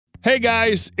Hey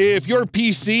guys, if your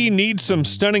PC needs some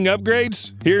stunning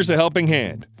upgrades, here's a helping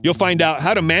hand. You'll find out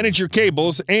how to manage your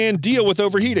cables and deal with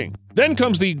overheating. Then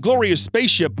comes the glorious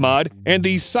Spaceship mod and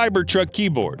the Cybertruck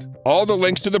keyboard. All the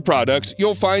links to the products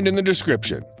you'll find in the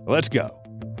description. Let's go.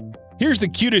 Here's the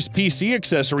cutest PC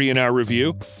accessory in our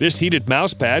review. This heated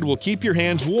mousepad will keep your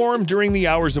hands warm during the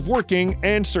hours of working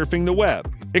and surfing the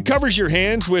web. It covers your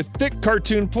hands with thick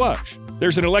cartoon plush.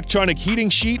 There's an electronic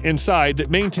heating sheet inside that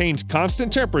maintains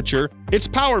constant temperature. It's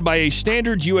powered by a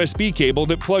standard USB cable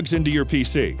that plugs into your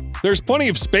PC. There's plenty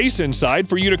of space inside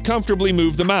for you to comfortably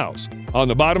move the mouse. On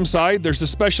the bottom side, there's a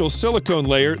special silicone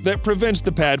layer that prevents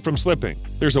the pad from slipping.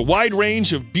 There's a wide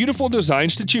range of beautiful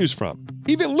designs to choose from.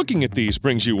 Even looking at these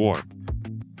brings you warm.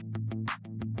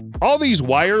 All these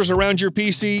wires around your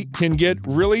PC can get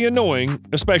really annoying,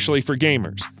 especially for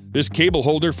gamers. This cable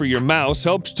holder for your mouse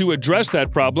helps to address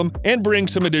that problem and bring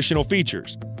some additional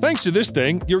features. Thanks to this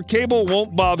thing, your cable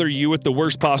won't bother you at the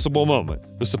worst possible moment.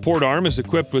 The support arm is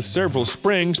equipped with several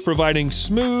springs, providing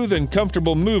smooth and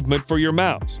comfortable movement for your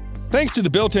mouse. Thanks to the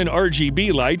built-in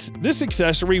RGB lights, this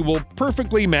accessory will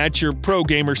perfectly match your pro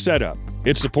gamer setup.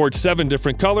 It supports 7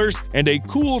 different colors and a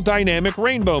cool dynamic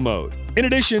rainbow mode. In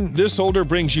addition, this holder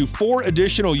brings you 4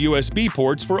 additional USB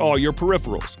ports for all your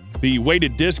peripherals. The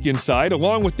weighted disc inside,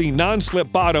 along with the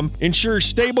non-slip bottom, ensures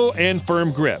stable and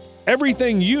firm grip.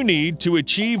 Everything you need to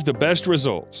achieve the best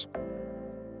results.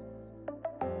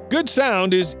 Good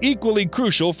sound is equally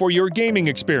crucial for your gaming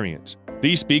experience.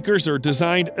 These speakers are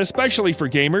designed especially for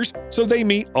gamers, so they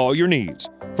meet all your needs.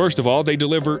 First of all, they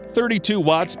deliver 32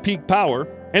 watts peak power,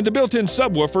 and the built-in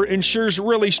subwoofer ensures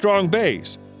really strong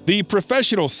bass. The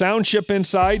professional sound chip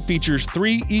inside features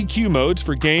 3 EQ modes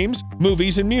for games,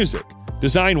 movies, and music.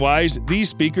 Design-wise, these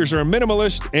speakers are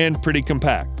minimalist and pretty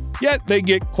compact. Yet they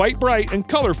get quite bright and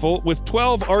colorful with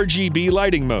 12 RGB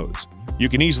lighting modes. You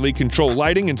can easily control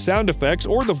lighting and sound effects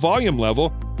or the volume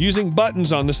level using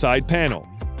buttons on the side panel.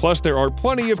 Plus, there are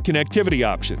plenty of connectivity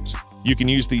options. You can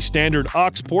use the standard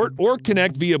aux port or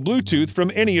connect via Bluetooth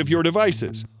from any of your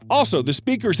devices. Also, the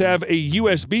speakers have a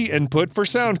USB input for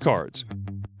sound cards.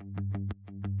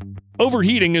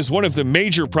 Overheating is one of the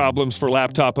major problems for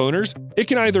laptop owners. It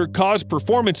can either cause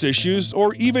performance issues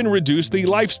or even reduce the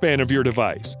lifespan of your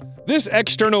device. This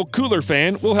external cooler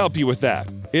fan will help you with that.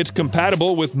 It's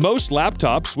compatible with most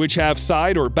laptops which have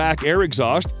side or back air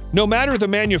exhaust, no matter the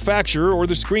manufacturer or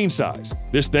the screen size.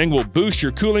 This thing will boost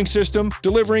your cooling system,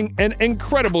 delivering an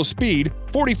incredible speed,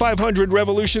 4,500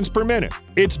 revolutions per minute.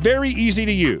 It's very easy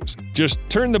to use. Just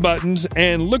turn the buttons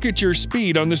and look at your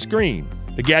speed on the screen.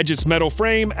 The gadget's metal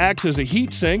frame acts as a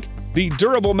heat sink. The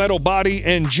durable metal body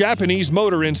and Japanese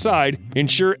motor inside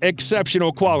ensure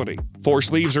exceptional quality. 4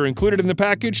 sleeves are included in the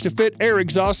package to fit air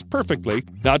exhausts perfectly,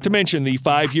 not to mention the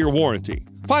 5-year warranty.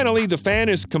 Finally, the fan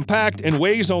is compact and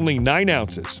weighs only 9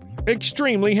 ounces.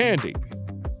 Extremely handy.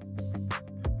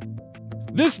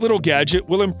 This little gadget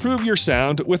will improve your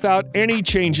sound without any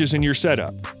changes in your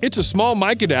setup. It's a small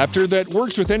mic adapter that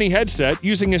works with any headset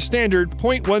using a standard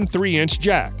 0.13-inch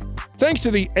jack. Thanks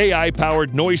to the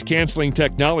AI-powered noise-canceling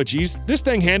technologies, this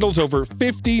thing handles over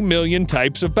 50 million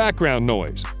types of background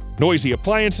noise. Noisy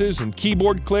appliances and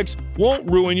keyboard clicks won't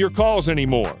ruin your calls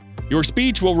anymore. Your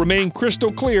speech will remain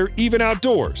crystal clear even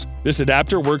outdoors. This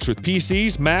adapter works with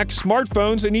PCs, Macs,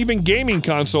 smartphones, and even gaming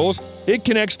consoles. It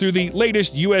connects through the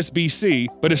latest USB-C,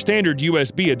 but a standard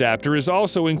USB adapter is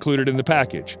also included in the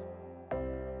package.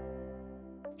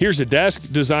 Here's a desk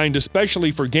designed especially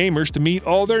for gamers to meet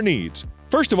all their needs.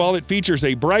 First of all, it features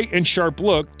a bright and sharp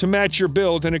look to match your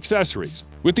build and accessories.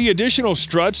 With the additional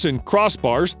struts and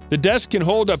crossbars, the desk can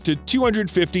hold up to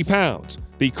 250 pounds.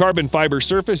 The carbon fiber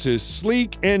surface is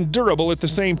sleek and durable at the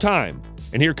same time.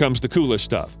 And here comes the coolest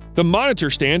stuff. The monitor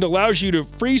stand allows you to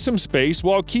free some space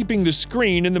while keeping the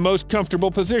screen in the most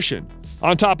comfortable position.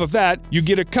 On top of that, you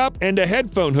get a cup and a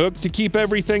headphone hook to keep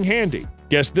everything handy.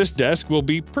 Guess this desk will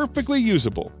be perfectly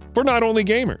usable for not only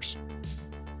gamers.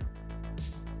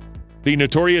 The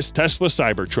notorious Tesla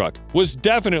Cybertruck was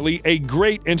definitely a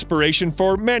great inspiration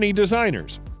for many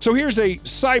designers. So here's a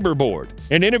Cyberboard,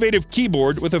 an innovative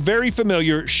keyboard with a very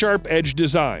familiar sharp-edged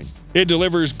design. It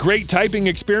delivers great typing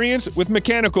experience with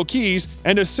mechanical keys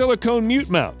and a silicone mute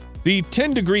mount. The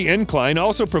 10-degree incline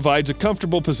also provides a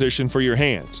comfortable position for your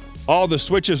hands. All the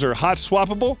switches are hot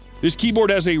swappable. This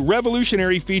keyboard has a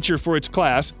revolutionary feature for its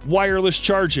class, wireless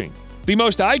charging. The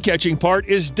most eye-catching part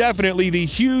is definitely the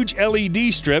huge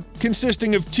LED strip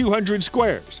consisting of 200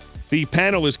 squares. The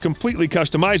panel is completely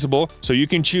customizable, so you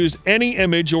can choose any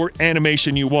image or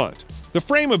animation you want. The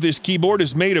frame of this keyboard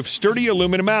is made of sturdy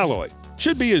aluminum alloy.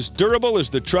 Should be as durable as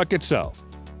the truck itself.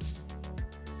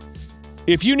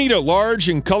 If you need a large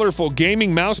and colorful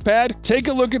gaming mousepad, take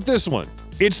a look at this one.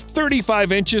 It's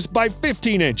 35 inches by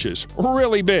 15 inches,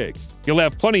 really big. You'll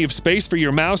have plenty of space for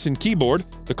your mouse and keyboard.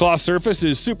 The cloth surface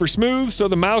is super smooth, so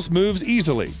the mouse moves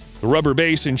easily. The rubber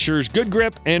base ensures good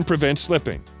grip and prevents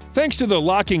slipping. Thanks to the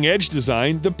locking edge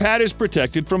design, the pad is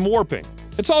protected from warping.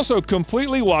 It's also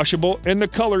completely washable and the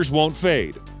colors won't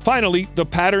fade. Finally, the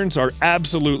patterns are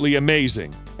absolutely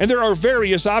amazing, and there are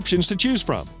various options to choose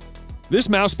from. This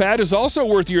mousepad is also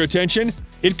worth your attention.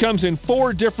 It comes in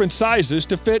 4 different sizes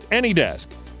to fit any desk.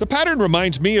 The pattern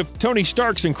reminds me of Tony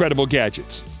Stark's incredible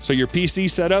gadgets, so your PC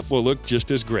setup will look just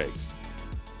as great.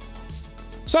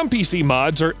 Some PC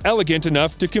mods are elegant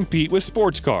enough to compete with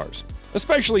sports cars,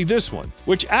 especially this one,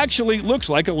 which actually looks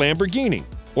like a Lamborghini,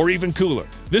 or even cooler.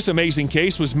 This amazing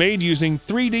case was made using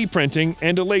 3D printing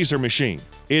and a laser machine.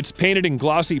 It's painted in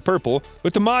glossy purple,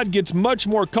 but the mod gets much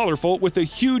more colorful with a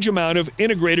huge amount of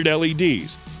integrated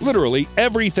LEDs. Literally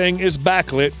everything is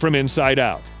backlit from inside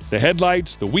out. The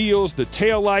headlights, the wheels, the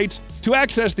tail lights. To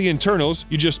access the internals,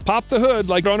 you just pop the hood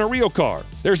like on a real car.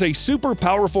 There's a super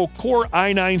powerful Core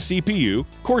i9 CPU,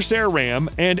 Corsair RAM,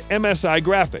 and MSI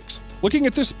graphics. Looking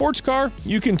at this sports car,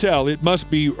 you can tell it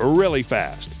must be really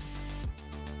fast.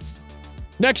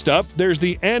 Next up, there's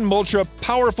the Ultra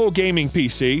powerful gaming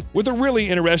PC with a really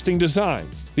interesting design.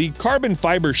 The carbon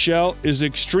fiber shell is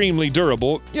extremely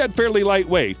durable, yet fairly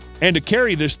lightweight, and to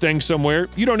carry this thing somewhere,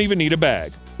 you don't even need a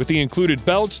bag. With the included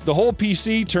belts, the whole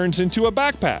PC turns into a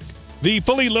backpack. The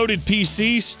fully loaded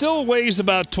PC still weighs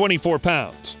about 24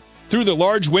 pounds. Through the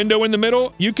large window in the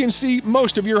middle, you can see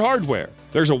most of your hardware.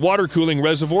 There's a water cooling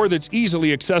reservoir that's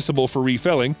easily accessible for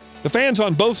refilling. The fans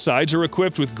on both sides are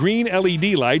equipped with green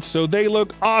LED lights, so they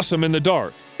look awesome in the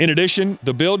dark. In addition,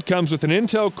 the build comes with an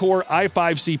Intel Core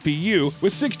i5 CPU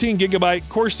with 16GB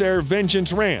Corsair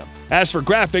Vengeance RAM. As for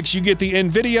graphics, you get the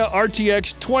NVIDIA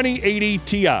RTX 2080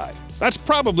 Ti. That's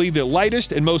probably the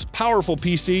lightest and most powerful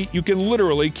PC you can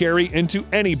literally carry into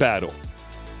any battle.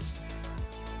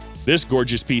 This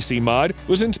gorgeous PC mod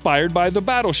was inspired by the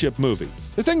Battleship movie.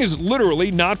 The thing is literally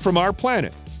not from our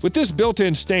planet. With this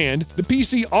built-in stand, the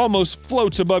PC almost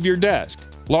floats above your desk.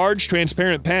 Large,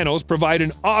 transparent panels provide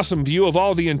an awesome view of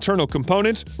all the internal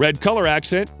components. Red color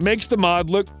accent makes the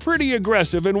mod look pretty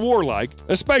aggressive and warlike,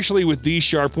 especially with these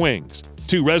sharp wings.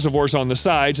 2 reservoirs on the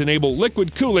sides enable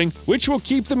liquid cooling, which will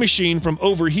keep the machine from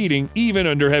overheating even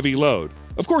under heavy load.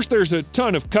 Of course, there's a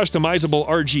ton of customizable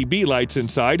RGB lights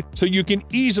inside, so you can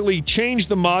easily change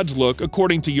the mod's look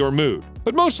according to your mood.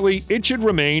 But mostly, it should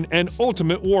remain an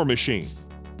ultimate war machine.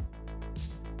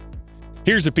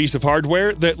 Here's a piece of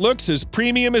hardware that looks as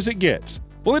premium as it gets.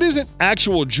 Well, it isn't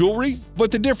actual jewelry, but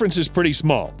the difference is pretty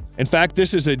small. In fact,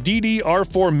 this is a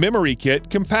DDR4 memory kit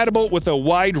compatible with a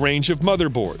wide range of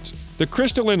motherboards. The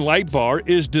crystalline light bar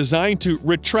is designed to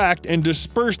retract and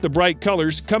disperse the bright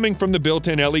colors coming from the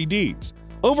built-in LEDs.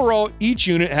 Overall, each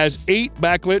unit has 8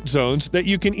 backlit zones that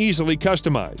you can easily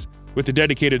customize. With the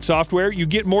dedicated software, you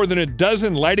get more than a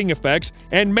dozen lighting effects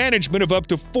and management of up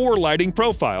to 4 lighting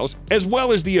profiles, as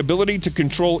well as the ability to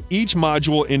control each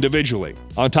module individually.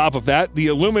 On top of that, the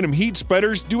aluminum heat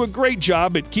spreaders do a great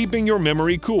job at keeping your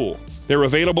memory cool. They're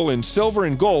available in silver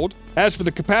and gold. As for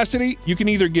the capacity, you can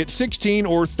either get 16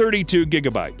 or 32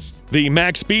 gigabytes. The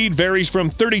max speed varies from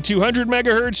 3200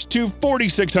 MHz to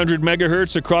 4600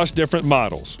 MHz across different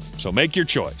models, so make your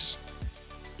choice.